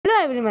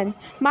everyone,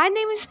 my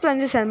name is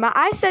Pranjit Sharma.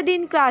 I study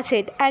in class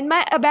 8 and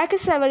my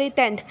Abacus level is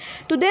 10th.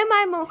 Today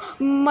my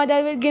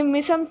mother will give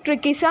me some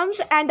tricky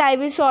sums and I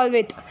will solve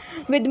it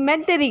with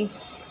mentally.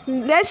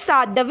 Let's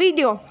start the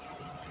video.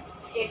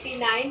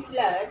 89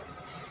 plus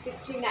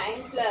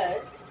 69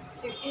 plus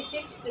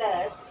 56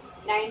 plus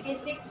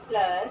 96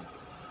 plus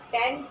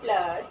 10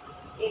 plus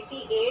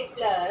 88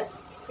 plus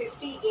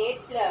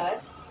 58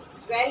 plus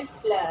 12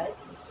 plus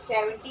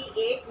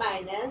 78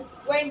 minus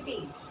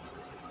 20.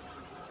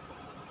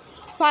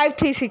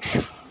 536.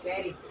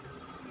 Very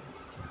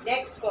good.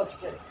 Next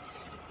question.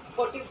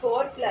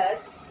 44 plus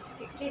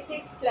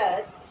 66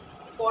 plus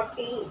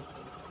 14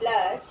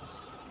 plus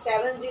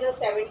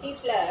 7070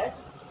 plus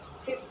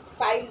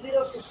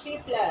 5050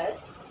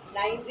 plus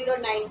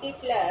 9090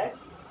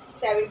 plus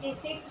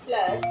 76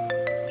 plus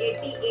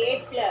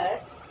 88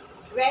 plus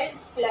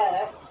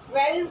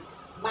 12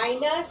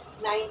 minus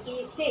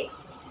 96.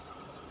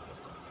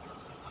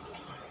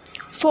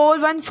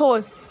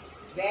 414.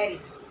 Very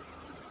good.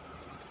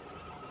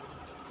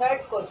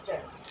 Third question.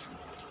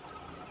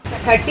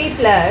 30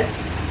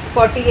 plus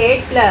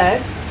 48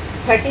 plus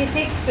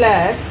 36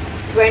 plus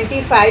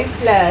 25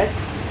 plus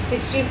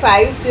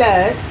 65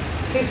 plus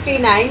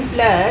 59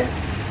 plus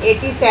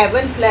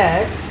 87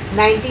 plus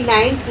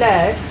 99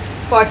 plus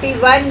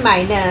 41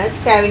 minus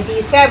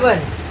 77.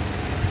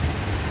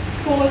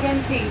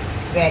 413.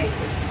 Very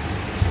good.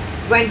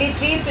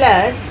 23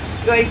 plus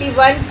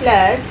 21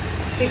 plus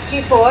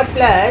 64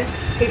 plus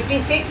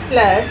 56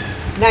 plus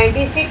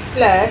 96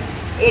 plus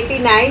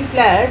 89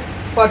 plus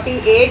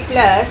 48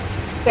 plus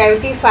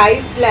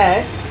 75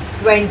 plus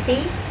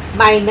 20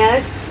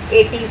 minus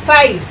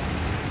 85.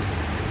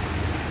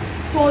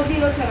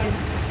 407.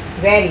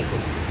 Very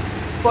good.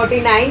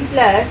 49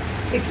 plus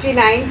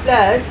 69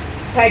 plus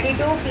 32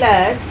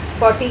 plus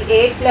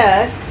 48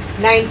 plus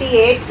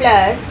 98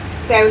 plus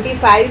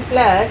 75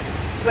 plus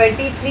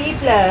 23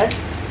 plus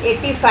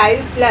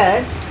 85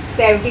 plus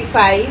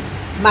 75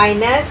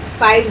 minus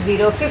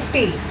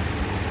 5050.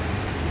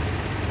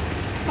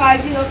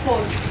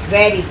 504.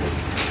 Very good.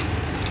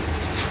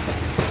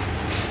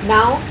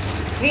 Now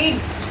 3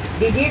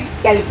 digits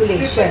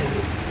calculation.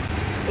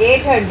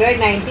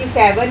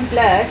 897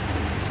 plus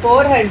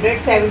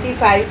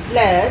 475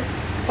 plus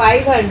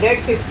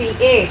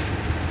 558.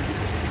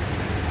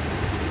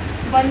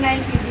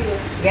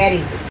 1930. Very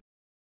good.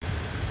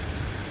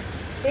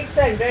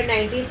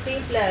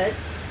 693 plus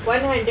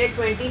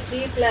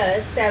 123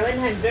 plus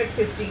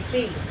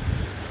 753.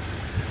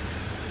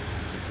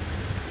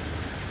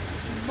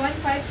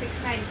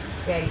 1569.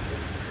 Very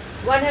good.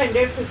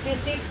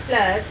 156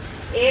 plus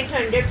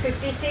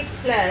 856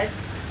 plus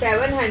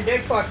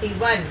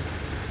 741.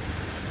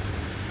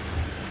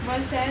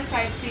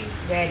 1753.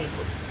 Very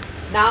good.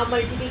 Now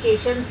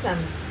multiplication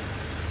sums.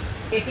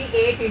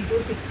 88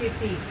 into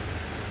 63.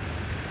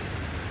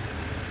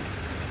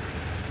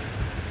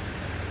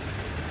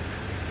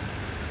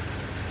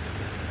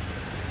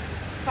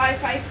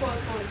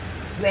 5544.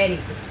 Very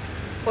good.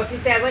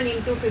 47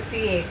 into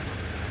 58.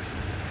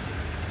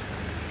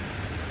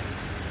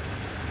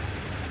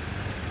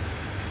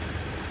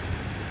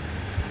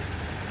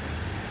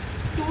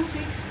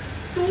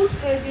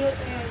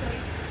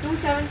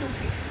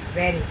 2726.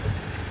 Very good.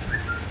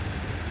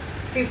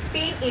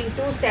 15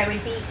 into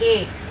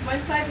 78.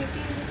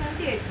 1515 into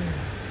 78.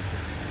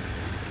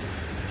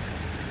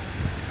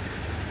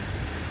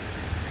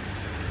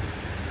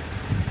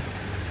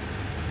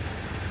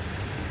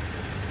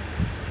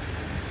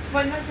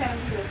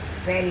 1170.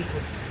 Very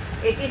good.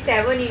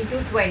 87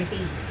 into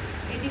 20.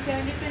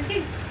 87 into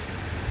 20.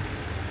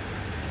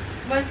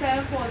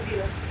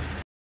 1740.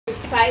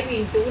 55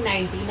 into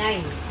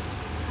 99.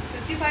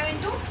 55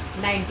 into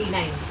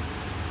 99.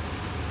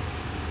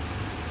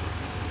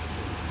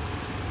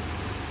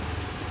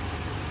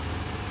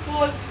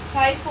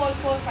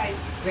 45445.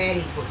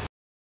 Very good.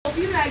 Hope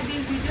you like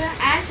this video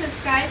and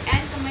subscribe